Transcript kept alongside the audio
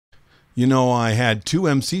You know, I had 2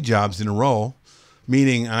 MC jobs in a row,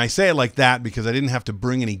 meaning, and I say it like that because I didn't have to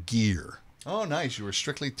bring any gear. Oh, nice. You were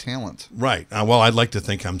strictly talent. Right. Well, I'd like to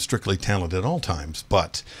think I'm strictly talented at all times,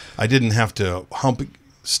 but I didn't have to hump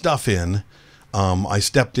stuff in. I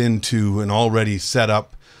stepped into an already set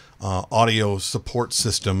up audio support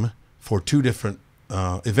system for 2 different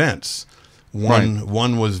events.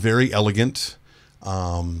 One was very elegant.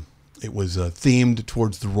 It was themed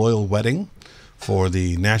towards the royal wedding for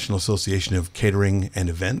the National Association of Catering and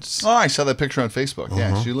Events. Oh, I saw that picture on Facebook.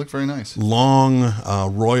 Yeah, she looked very nice. Long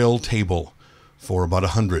royal table for about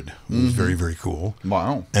 100. It was very, very cool.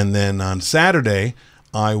 Wow. And then on Saturday,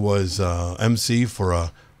 I was MC for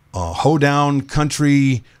a hoedown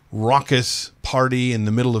country raucous party in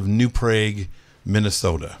the middle of New Prague,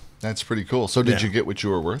 Minnesota. That's pretty cool. So did you get what you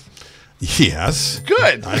were worth? Yes.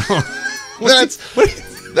 Good.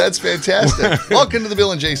 That's fantastic. Welcome to the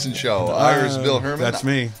Bill and Jason Show. Here's Bill Herman. That's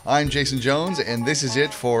me. I'm Jason Jones, and this is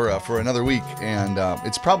it for another week. And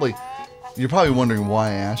you're probably wondering why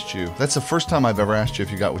I asked you. That's the first time I've ever asked you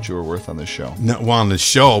if you got what you were worth on this show. No, well, on the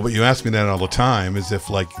show, but you ask me that all the time, as if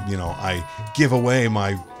I give away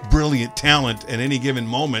my brilliant talent at any given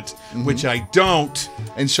moment, which I don't.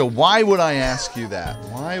 And so why would I ask you that?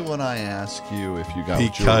 Why would I ask you if you got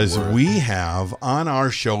what you were worth? Because we have on our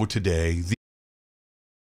show today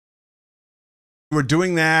we're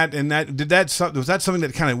doing that, and was that something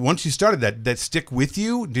that kind of, once you started that stick with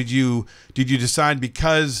you? Did you decide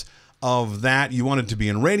because of that you wanted to be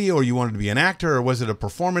in radio, or you wanted to be an actor, or was it a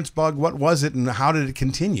performance bug? What was it, and how did it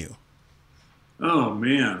continue? Oh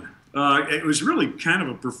man, it was really kind of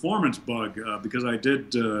a performance bug because I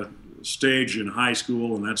did stage in high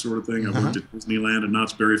school and that sort of thing. I worked at Disneyland and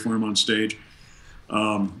Knott's Berry Farm on stage.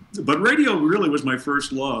 But radio really was my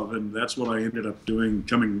first love, and that's what I ended up doing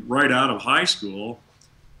coming right out of high school,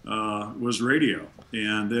 was radio.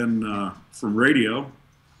 And then from radio,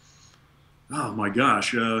 oh my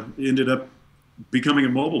gosh, ended up becoming a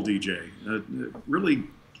mobile DJ. Really,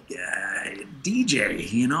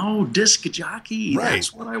 DJ, disc jockey. Right.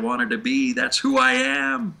 That's what I wanted to be. That's who I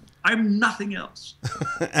am. I'm nothing else.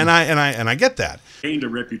 and I get that. Gained a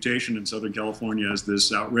reputation in Southern California as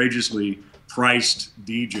this outrageously priced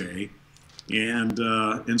DJ, and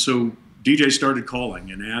so DJs started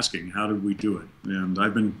calling and asking, how did we do it? And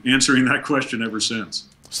I've been answering that question ever since.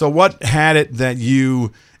 So what had it that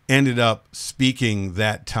you ended up speaking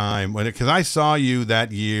that time? Because I saw you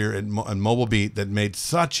that year at Mobile Beat that made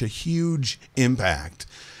such a huge impact,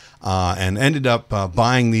 and ended up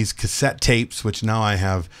buying these cassette tapes, which now I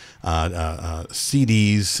have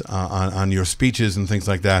CDs on your speeches and things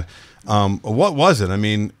like that. What was it? I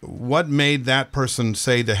mean, what made that person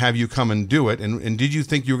say to have you come and do it? And did you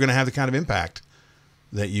think you were going to have the kind of impact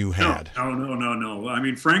that you had? No. I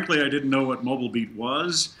mean, frankly, I didn't know what Mobile Beat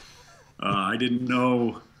was. I didn't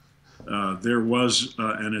know there was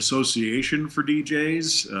an association for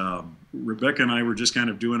DJs. Rebecca and I were just kind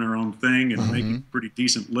of doing our own thing and making a pretty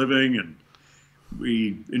decent living, and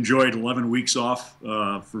we enjoyed 11 weeks off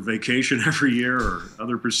for vacation every year or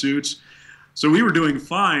other pursuits. So we were doing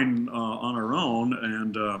fine on our own,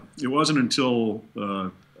 and it wasn't until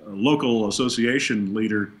a local association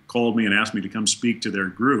leader called me and asked me to come speak to their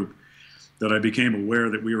group that I became aware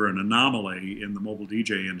that we were an anomaly in the mobile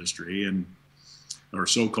DJ industry, or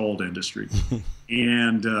so-called industry.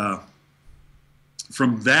 And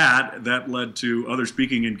from that led to other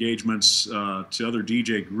speaking engagements to other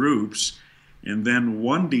DJ groups, and then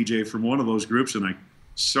one DJ from one of those groups, and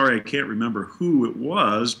I can't remember who it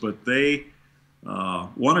was, but they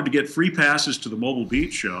wanted to get free passes to the Mobile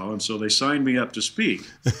Beat show, and so they signed me up to speak.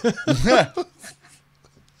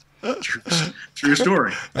 True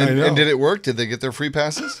story. And did it work? Did they get their free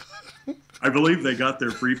passes? I believe they got their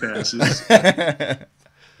free passes. The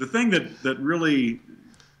thing that really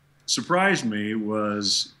surprised me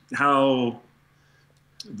was how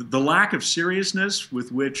the lack of seriousness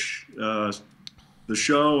with which the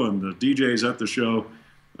show and the DJs at the show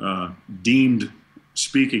deemed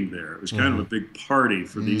speaking there. It was kind of a big party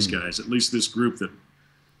for these guys, at least this group that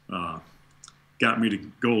got me to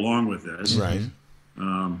go along with this. Right.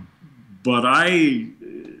 But I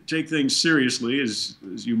take things seriously, as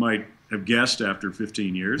you might have guessed after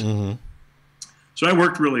 15 years. So I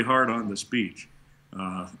worked really hard on the speech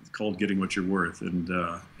called Getting What You're Worth. And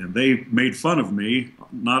they made fun of me,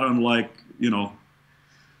 not unlike,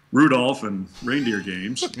 Rudolph and reindeer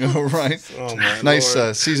games. Oh, right. Oh, nice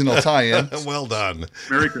seasonal tie-in. Well done.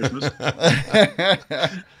 Merry Christmas.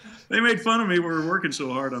 They made fun of me. We were working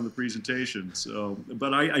so hard on the presentation.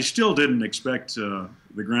 But I still didn't expect the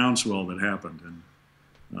groundswell that happened, and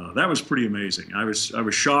that was pretty amazing. I was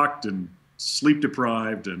shocked and sleep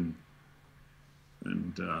deprived, and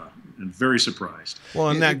and very surprised. Well,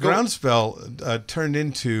 and that groundswell turned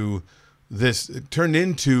into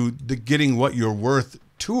the Getting What You're Worth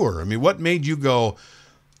tour. I mean, what made you go,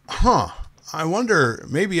 I wonder,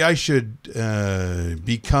 maybe I should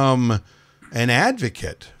become an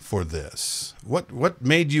advocate for this? What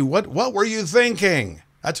made you, what were you thinking?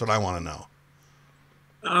 That's what I want to know.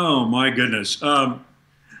 Oh, my goodness.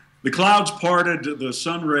 The clouds parted, the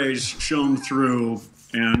sun rays shone through,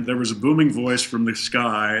 and there was a booming voice from the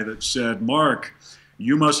sky that said, "Mark,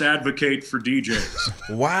 you must advocate for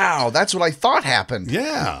DJs." Wow, that's what I thought happened.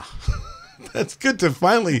 Yeah. That's good to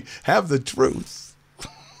finally have the truth.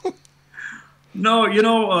 No,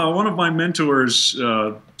 one of my mentors,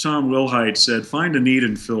 Tom Wilhite, said, "Find a need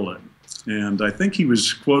and fill it." And I think he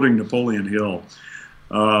was quoting Napoleon Hill.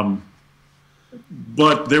 But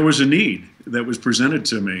there was a need that was presented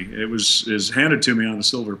to me. It was handed to me on a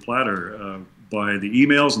silver platter by the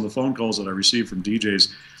emails and the phone calls that I received from DJs,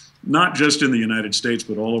 not just in the United States,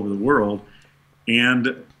 but all over the world.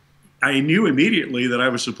 And I knew immediately that I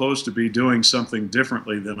was supposed to be doing something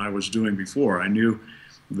differently than I was doing before. I knew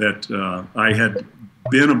that I had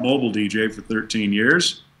been a mobile DJ for 13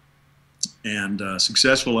 years and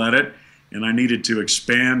successful at it. And I needed to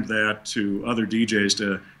expand that to other DJs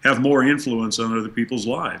to have more influence on other people's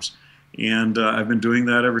lives. And I've been doing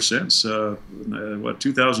that ever since,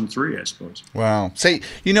 2003, I suppose. Wow. Say,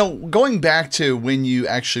 going back to when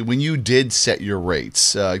you did set your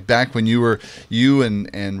rates, back when you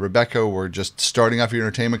and Rebecca were just starting off your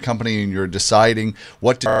entertainment company and you're deciding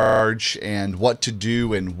what to charge and what to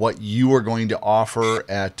do and what you were going to offer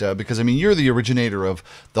because, you're the originator of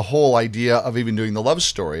the whole idea of even doing the Love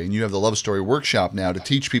Story, and you have the Love Story workshop now to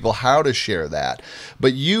teach people how to share that.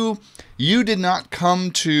 But you didn't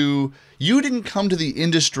come to the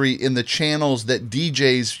industry in the channels that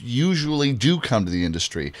DJs usually do come to the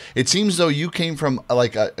industry. It seems though you came from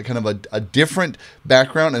like a kind of a different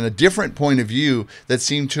background and a different point of view that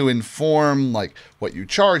seemed to inform like what you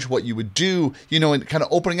charge, what you would do, and kind of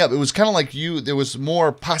opening up. It was kind of like there was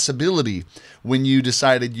more possibility when you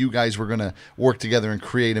decided you guys were going to work together and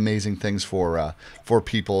create amazing things for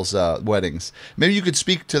people's weddings. Maybe you could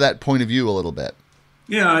speak to that point of view a little bit.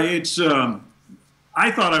 Yeah, it's. I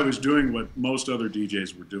thought I was doing what most other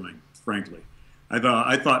DJs were doing. Frankly,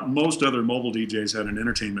 I thought most other mobile DJs had an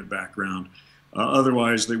entertainment background.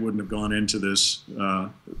 Otherwise, they wouldn't have gone into this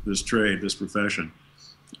trade, this profession.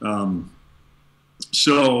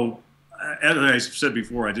 So, as I said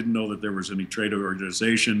before, I didn't know that there was any trade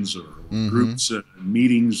organizations or groups and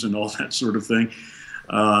meetings and all that sort of thing.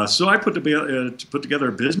 So I put together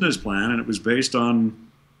a business plan, and it was based on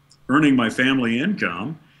earning my family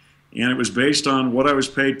income, and it was based on what I was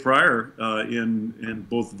paid prior in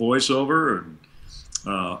both voiceover and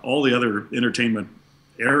all the other entertainment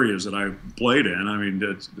areas that I played in.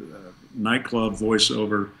 It's, nightclub,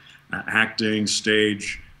 voiceover, acting,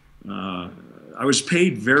 stage. I was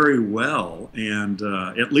paid very well, and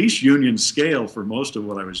at least union scale for most of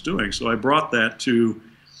what I was doing. So I brought that to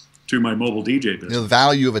my mobile DJ business. The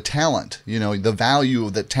value of a talent, the value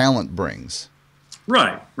that talent brings.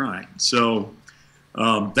 Right. So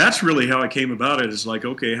that's really how I came about it. Is like,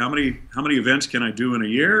 okay, how many events can I do in a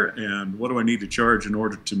year, and what do I need to charge in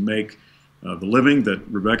order to make the living that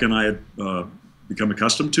Rebecca and I had become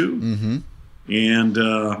accustomed to, and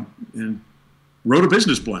wrote a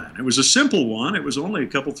business plan. It was a simple one. It was only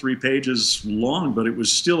 3 pages long, but it was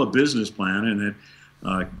still a business plan, and it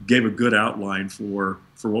gave a good outline for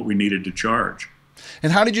what we needed to charge.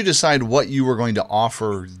 And how did you decide what you were going to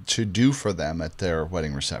offer to do for them at their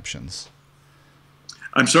wedding receptions?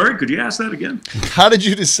 I'm sorry, could you ask that again? How did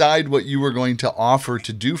you decide what you were going to offer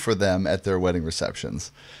to do for them at their wedding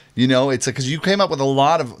receptions? It's because you came up with a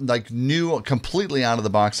lot of like new, completely out of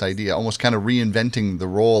the box idea, almost kind of reinventing the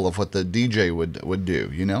role of what the DJ would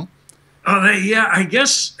do, Yeah, I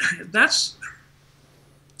guess that's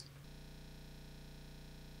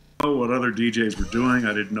what other DJs were doing.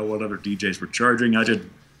 I didn't know what other DJs were charging. I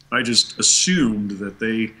just assumed that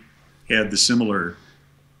they had the similar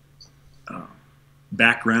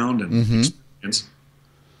background and experience.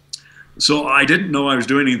 So I didn't know I was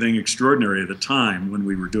doing anything extraordinary at the time when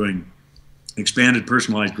we were doing expanded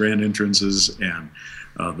personalized grand entrances and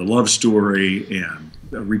the Love Story and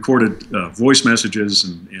recorded voice messages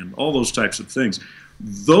and all those types of things.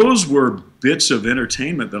 Those were bits of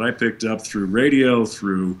entertainment that I picked up through radio,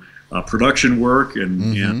 through production work,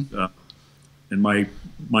 and my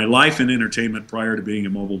life in entertainment prior to being a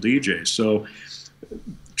mobile DJ. So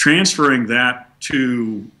transferring that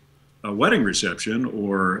to a wedding reception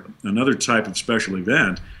or another type of special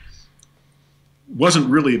event wasn't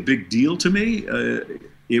really a big deal to me.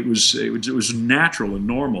 it was natural and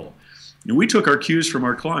normal, and we took our cues from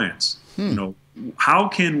our clients. You know, how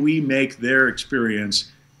can we make their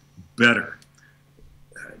experience better?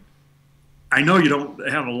 I know you don't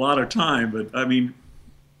have a lot of time, but I mean,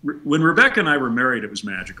 when Rebecca and I were married, it was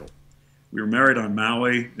magical. We were married on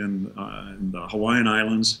Maui in the Hawaiian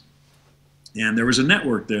Islands, and there was a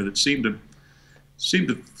network there that seemed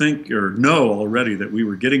to think or know already that we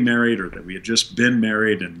were getting married or that we had just been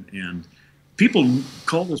married, and people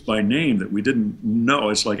called us by name that we didn't know.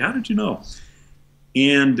 It's like, how did you know?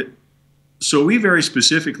 And so we very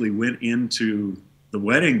specifically went into the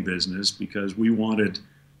wedding business because we wanted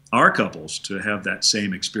our couples to have that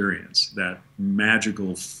same experience, that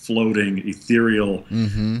magical, floating, ethereal,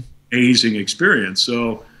 amazing experience.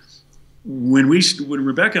 So when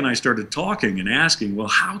Rebecca and I started talking and asking, well,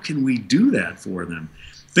 how can we do that for them?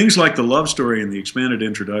 Things like the love story and the expanded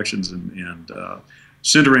introductions and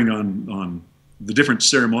centering on the different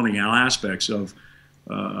ceremonial aspects of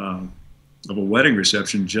a wedding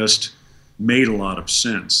reception just made a lot of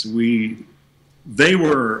sense. They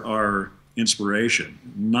were our inspiration,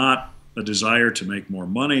 not a desire to make more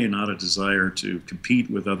money, not a desire to compete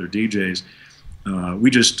with other DJs. We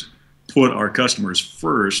just put our customers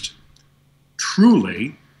first,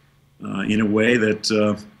 truly, in a way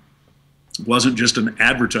that wasn't just an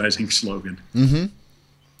advertising slogan.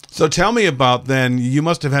 So tell me about then, you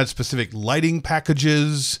must have had specific lighting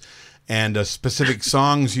packages and specific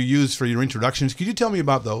songs you used for your introductions. Could you tell me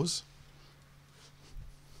about those?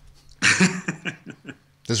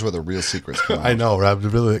 This is where the real secrets come out. I know, Rob.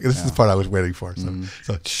 Really, this is the part I was waiting for. So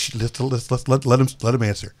let's let him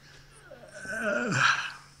answer.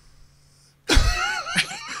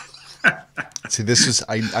 See, this is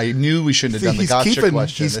I knew we shouldn't have done the gotcha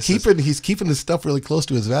question. He's keeping his stuff really close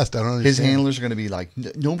to his vest. I don't understand. His handlers are going to be like,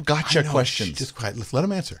 no gotcha questions. Just quiet. Let's let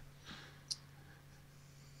him answer.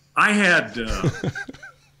 I had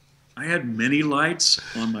mini lights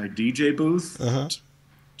on my DJ booth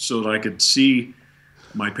so that I could see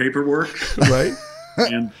my paperwork, right,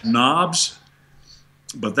 and knobs.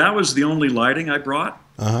 But that was the only lighting I brought.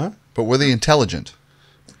 But were they intelligent?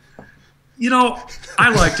 You know, I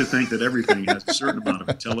like to think that everything has a certain amount of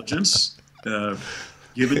intelligence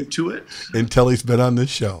given to it. Until he's been on this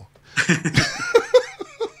show.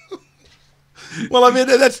 Well, I mean,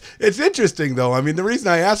 it's interesting, though. I mean, the reason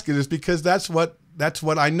I ask it is because that's what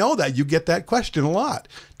I know, that you get that question a lot.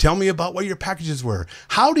 Tell me about what your packages were.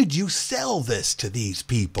 How did you sell this to these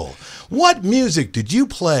people? What music did you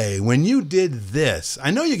play when you did this? I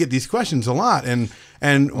know you get these questions a lot, and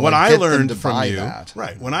what I learned from you,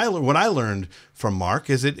 right? What I learned from Mark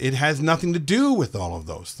is it has nothing to do with all of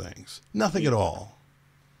those things. Nothing at all.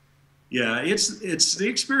 Yeah, it's the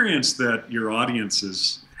experience that your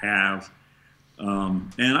audiences have,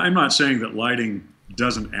 and I'm not saying that lighting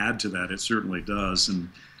doesn't add to that. It certainly does, and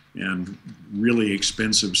really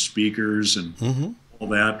expensive speakers and all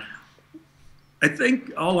that. I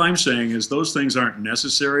think all I'm saying is those things aren't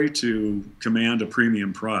necessary to command a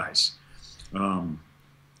premium price. And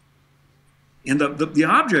the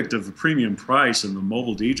object of a premium price in the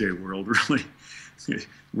mobile DJ world, really,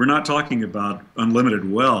 we're not talking about unlimited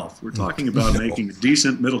wealth. We're talking about making a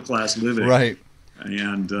decent middle-class living. Right.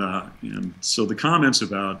 And so the comments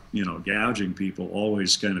about, gouging people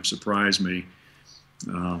always kind of surprise me,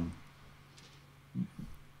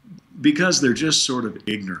 because they're just sort of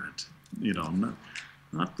ignorant,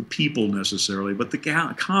 not the people necessarily, but the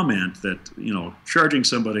comment that, charging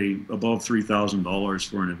somebody above $3,000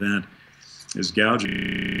 for an event is gouging.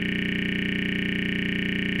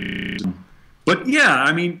 But yeah,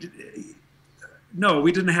 I mean, no,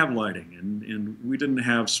 we didn't have lighting, and we didn't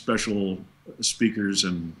have special speakers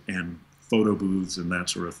and photo booths and that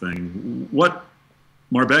sort of thing. What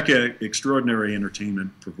Marbecca Extraordinary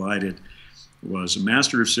Entertainment provided was a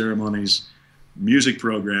master of ceremonies, music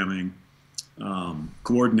programming,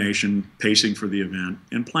 coordination, pacing for the event,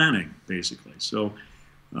 and planning, basically. So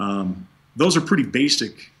those are pretty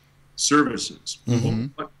basic services.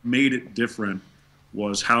 What made it different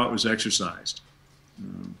was how it was exercised.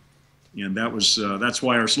 And that's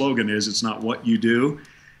why our slogan is, it's not what you do,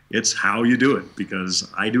 it's how you do it.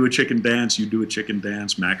 Because I do a chicken dance, you do a chicken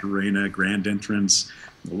dance, Macarena, grand entrance,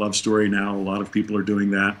 the love story now, a lot of people are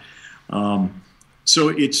doing that. So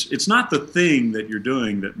it's not the thing that you're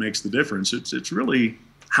doing that makes the difference. It's really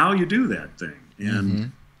how you do that thing.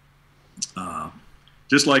 And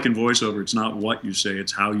just like in voiceover, it's not what you say,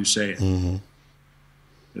 it's how you say it.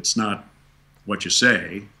 It's not what you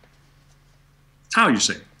say, it's how you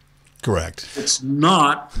say it. Correct. It's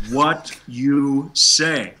not what you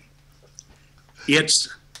say, it's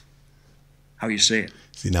how you say it.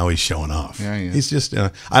 See, now he's showing off. Yeah. He's just,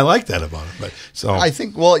 I like that about him. But so I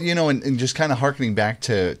think, well, and just kind of hearkening back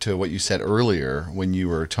to what you said earlier when you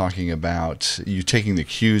were talking about you taking the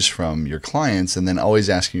cues from your clients and then always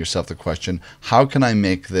asking yourself the question, how can I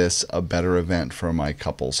make this a better event for my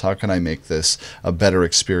couples? How can I make this a better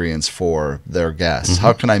experience for their guests?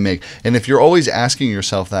 How can I and if you're always asking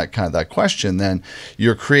yourself that question, then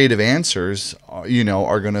your creative answers,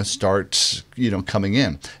 are going to start, coming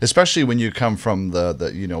in, especially when you come from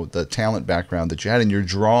the talent background that you had, and you're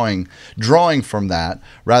drawing from that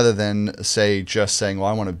rather than just saying, well,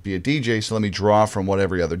 I want to be a DJ, so let me draw from what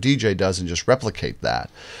every other DJ does and just replicate that.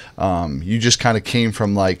 You just kind of came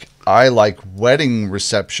from I like wedding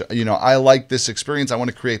reception, I like this experience, I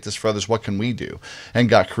want to create this for others, what can we do? And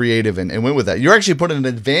got creative and went with that. You're actually putting an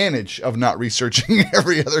advantage of not researching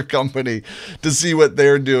every other company to see what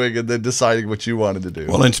they're doing and then deciding what you wanted to do.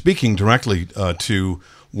 Well, and speaking directly to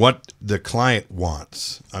what the client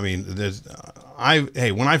wants. I mean,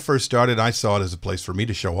 when I first started, I saw it as a place for me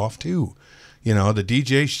to show off too. The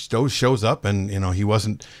DJ shows up, and he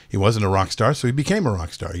wasn't a rock star, so he became a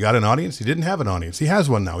rock star. He got an audience. He didn't have an audience. He has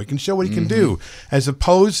one now. He can show what he can do, as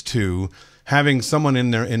opposed to having someone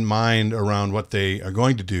in mind around what they are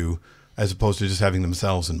going to do, as opposed to just having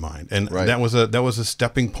themselves in mind. And that was a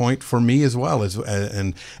stepping point for me as well.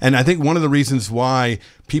 And I think one of the reasons why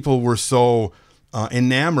people were so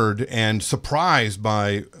enamored and surprised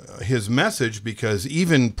by his message, because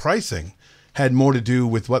even pricing had more to do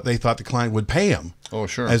with what they thought the client would pay him. Oh,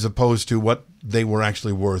 sure. As opposed to what they were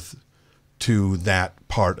actually worth to that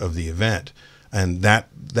part of the event. And that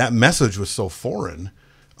message was so foreign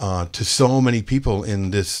to so many people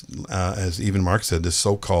in this, as even Mark said, this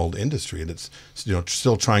so-called industry that's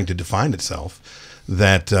still trying to define itself,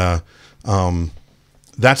 that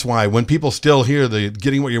that's why when people still hear the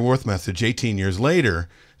getting what you're worth message 18 years later,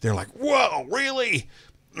 they're like, whoa, really?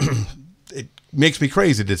 It makes me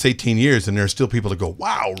crazy that it's 18 years and there are still people that go,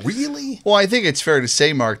 wow, really? Well, I think it's fair to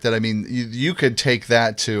say, Mark, that, you could take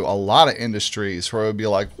that to a lot of industries where it would be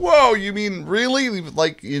like, whoa, you mean really?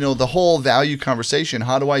 The whole value conversation.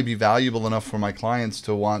 How do I be valuable enough for my clients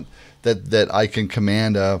to want that I can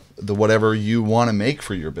command the whatever you want to make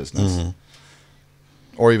for your business?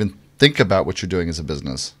 Or even think about what you're doing as a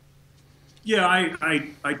business. Yeah,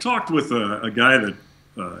 I talked with a guy that,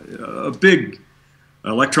 a big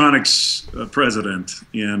electronics president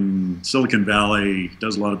in Silicon Valley,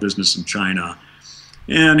 does a lot of business in China.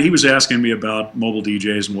 And he was asking me about mobile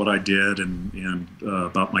DJs and what I did and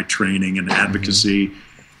about my training and advocacy.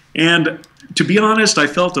 And to be honest, I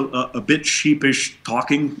felt a bit sheepish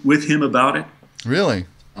talking with him about it. Really?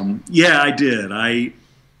 Yeah, I did. I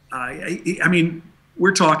mean,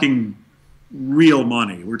 we're talking real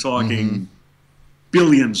money. We're talking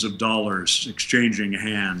billions of dollars exchanging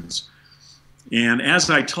hands. And as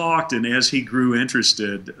I talked and as he grew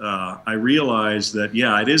interested, I realized that,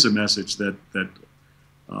 yeah, it is a message that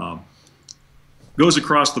goes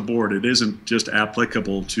across the board. It isn't just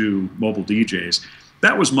applicable to mobile DJs.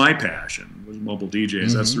 That was my passion, was mobile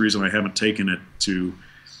DJs. That's the reason I haven't taken it to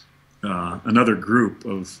another group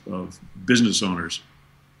of business owners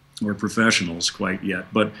or professionals quite yet.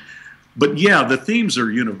 But yeah, the themes are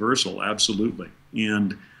universal, absolutely.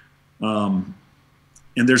 And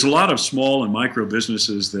there's a lot of small and micro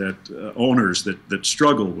businesses that owners that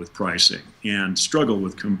struggle with pricing and struggle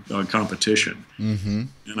with competition. And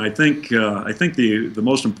I think the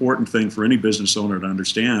most important thing for any business owner to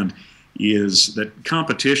understand is that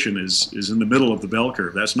competition is in the middle of the bell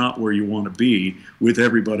curve. That's not where you want to be with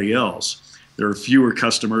everybody else. There are fewer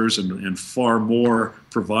customers and far more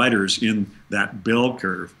providers in that bell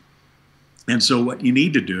curve. And so what you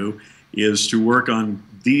need to do is to work on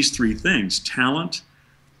these three things: talent,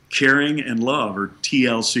 caring, and love, or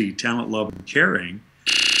TLC, talent, love, and caring.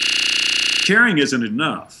 Caring isn't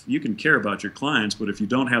enough. You can care about your clients, but if you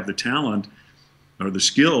don't have the talent or the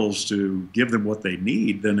skills to give them what they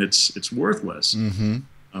need, then it's worthless.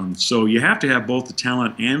 So you have to have both the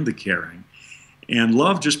talent and the caring. And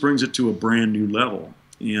love just brings it to a brand new level.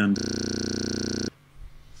 And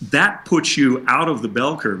that puts you out of the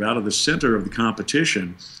bell curve, out of the center of the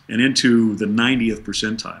competition, and into the 90th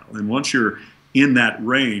percentile. And once you're in that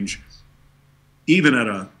range, even at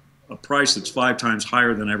a price that's 5 times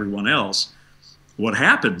higher than everyone else, what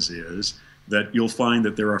happens is that you'll find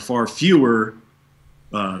that there are far fewer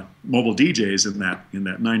mobile DJs in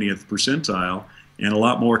that 90th percentile, and a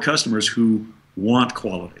lot more customers who want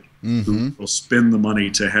quality, who will spend the money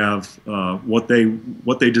to have what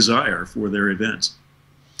they desire for their events.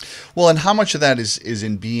 Well, and how much of that is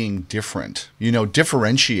in being different,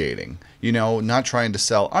 differentiating, not trying to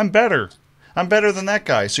sell, I'm better. I'm better than that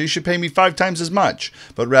guy, so you should pay me 5 times as much.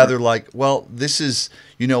 But rather like, well, this is,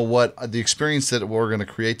 you know what, the experience that we're going to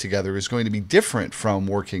create together is going to be different from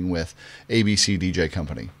working with ABC DJ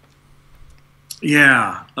Company.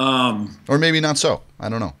 Yeah. Or maybe not so. I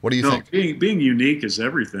don't know. What do you think? Being unique is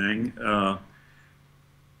everything.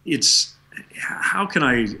 It's how can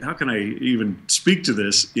I even speak to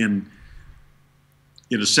this in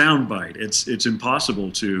a soundbite? It's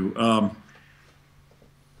impossible to.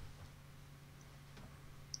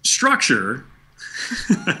 Structure.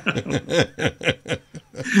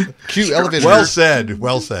 Cue elevator. Well said.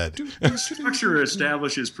 Well said. Structure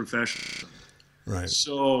establishes professionalism. Right.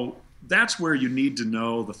 So that's where you need to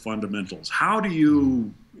know the fundamentals. How do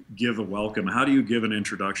you give a welcome? How do you give an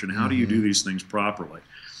introduction? How do you do these things properly?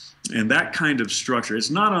 And that kind of structure, it's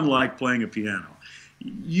not unlike playing a piano.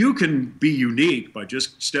 You can be unique by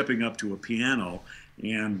just stepping up to a piano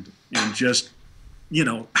and just,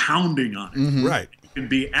 pounding on it. Right. You can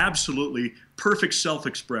be absolutely perfect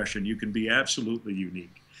self-expression. You can be absolutely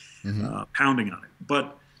unique, pounding on it.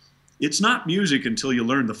 But it's not music until you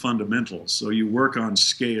learn the fundamentals. So you work on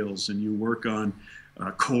scales and you work on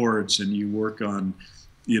chords and you work on,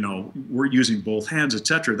 we're using both hands,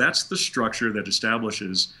 etc. That's the structure that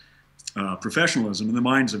establishes professionalism in the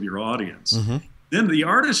minds of your audience. Then the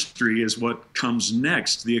artistry is what comes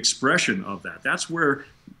next, the expression of that. That's where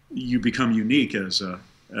you become unique as a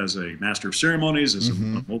master of ceremonies, as a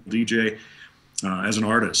mobile DJ, as an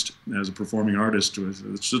artist, as a performing artist.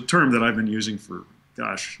 It's a term that I've been using for,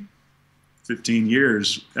 15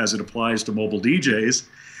 years as it applies to mobile DJs,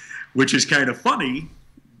 which is kind of funny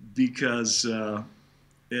because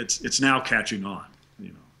it's now catching on.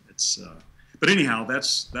 But anyhow,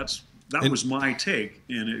 that was my take.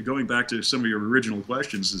 And going back to some of your original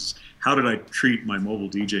questions is how did I treat my mobile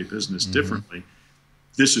DJ business differently?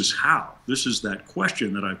 This is how. This is that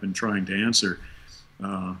question that I've been trying to answer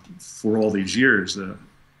for all these years.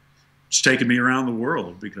 It's taken me around the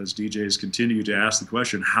world because DJs continue to ask the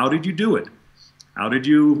question, how did you do it? How did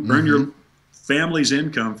you earn your family's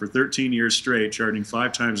income for 13 years straight, charging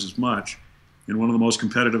 5 times as much in one of the most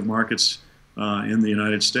competitive markets in the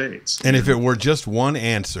United States? And if it were just one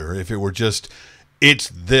answer, if it were just, it's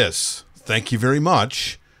this, thank you very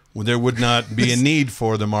much, well, there would not be a need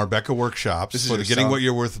for the Marbecca workshops, for the Getting What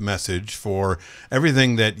You're Worth message, for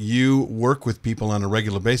everything that you work with people on a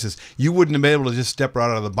regular basis. You wouldn't have been able to just step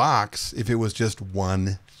right out of the box if it was just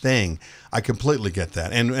one thing. I completely get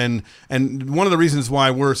that. And one of the reasons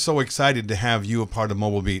why we're so excited to have you a part of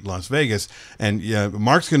Mobile Beat Las Vegas, and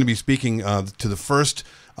Mark's going to be speaking to the first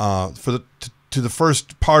to the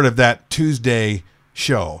first part of that Tuesday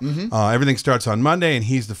show. Everything starts on Monday, and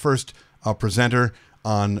he's the first presenter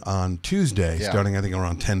on Tuesday, starting I think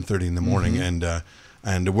around 10:30 in the morning, and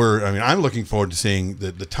I'm looking forward to seeing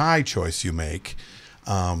the tie choice you make,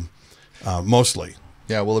 mostly.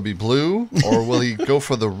 Yeah, will it be blue or will he go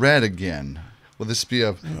for the red again? Will this be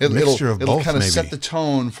mixture of both? It'll kind of set the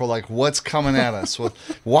tone for like what's coming at us.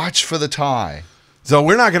 Watch for the tie. So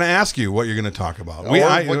we're not going to ask you what you're going to talk about.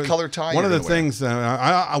 What color tie? One of the things, what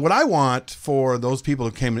I want for those people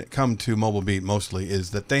who come to Mobile Beat mostly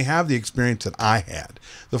is that they have the experience that I had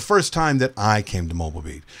the first time that I came to Mobile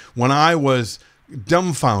Beat, when I was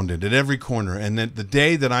dumbfounded at every corner, and then the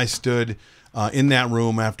day that I stood in that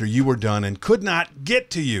room after you were done and could not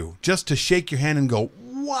get to you just to shake your hand and go,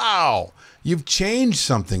 wow, you've changed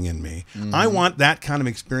something in me. I want that kind of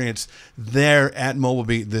experience there at Mobile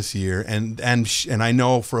Beat this year, and I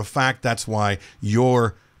know for a fact that's why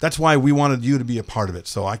we wanted you to be a part of it.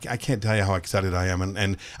 So I can't tell you how excited I am,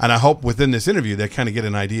 and I hope within this interview they kind of get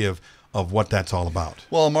an idea of what that's all about.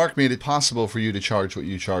 Well, Mark made it possible for you to charge what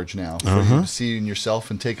you charge now, for you to see in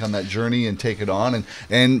yourself and take on that journey and take it on,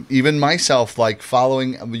 and even myself, like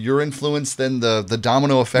following your influence, then the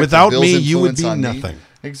domino effect. Without me, you would be nothing.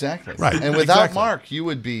 Exactly. Right. And without Mark,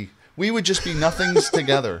 we would just be nothings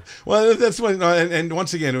together. Well, that's what, and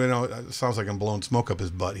once again, it sounds like I'm blowing smoke up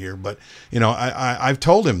his butt here, but I've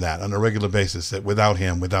told him that on a regular basis, that without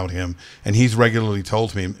him, and he's regularly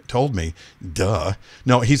told me, duh.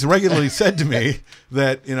 No, he's regularly said to me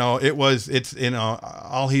that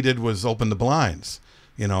all he did was open the blinds.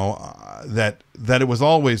 That it was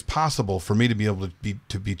always possible for me to be able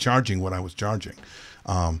to be charging what I was charging.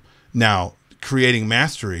 Now, creating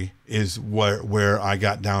mastery is where I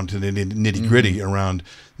got down to the nitty gritty around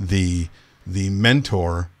the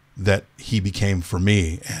mentor that he became for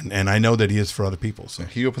me, and I know that he is for other people. So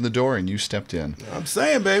he opened the door and you stepped in. I'm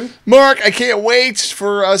saying, baby. Mark, I can't wait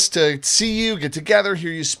for us to see you, get together,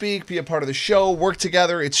 hear you speak, be a part of the show, work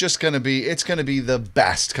together. It's gonna be the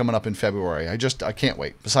best coming up in February. I can't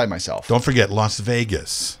wait. Beside myself. Don't forget Las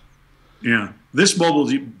Vegas. Yeah, this Mobile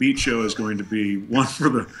Beat show is going to be one for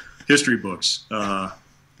the history books.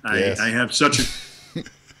 Yes. I have such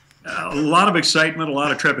a lot of excitement, a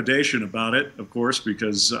lot of trepidation about it, of course,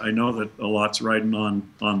 because I know that a lot's riding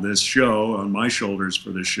on this show, on my shoulders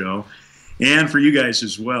for this show, and for you guys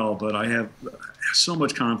as well. But I have so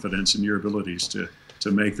much confidence in your abilities to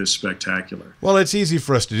make this spectacular. Well, it's easy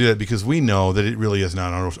for us to do that because we know that it really is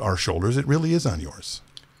not on our shoulders. It really is on yours.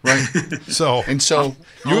 Right. So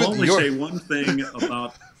I'll only say one thing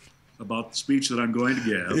about the speech that I'm going to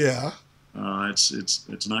give. Yeah.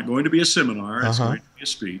 It's not going to be a seminar. It's going to be a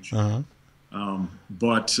speech.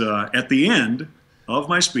 But at the end of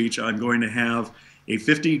my speech, I'm going to have a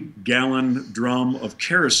 50-gallon drum of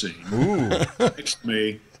kerosene next to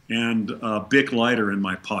me and a Bic lighter in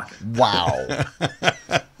my pocket. Wow.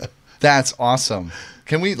 That's awesome.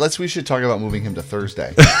 We should talk about moving him to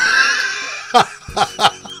Thursday.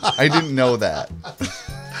 I didn't know that.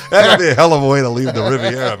 That'd be a hell of a way to leave the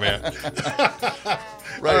Riviera, man.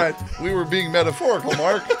 Right. All right. We were being metaphorical,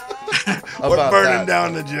 Mark. We're burning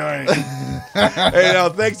down the joint. Hey, now,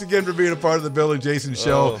 thanks again for being a part of the Bill and Jason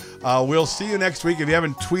show. We'll see you next week. If you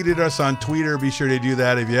haven't tweeted us on Twitter, be sure to do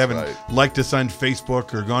that. If you haven't liked us on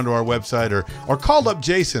Facebook or gone to our website or called up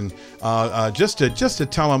Jason just to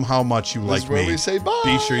tell him how much you like me, where we say bye.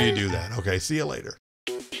 Be sure you do that. Okay, see you later.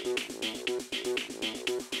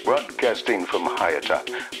 Broadcasting from high atop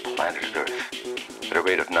planet Earth at a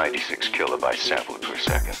rate of 96 kilobytes sample per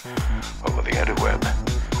second over the interweb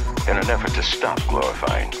in an effort to stop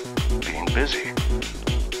glorifying being busy.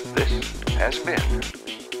 This has been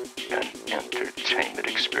an entertainment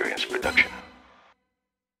experience production.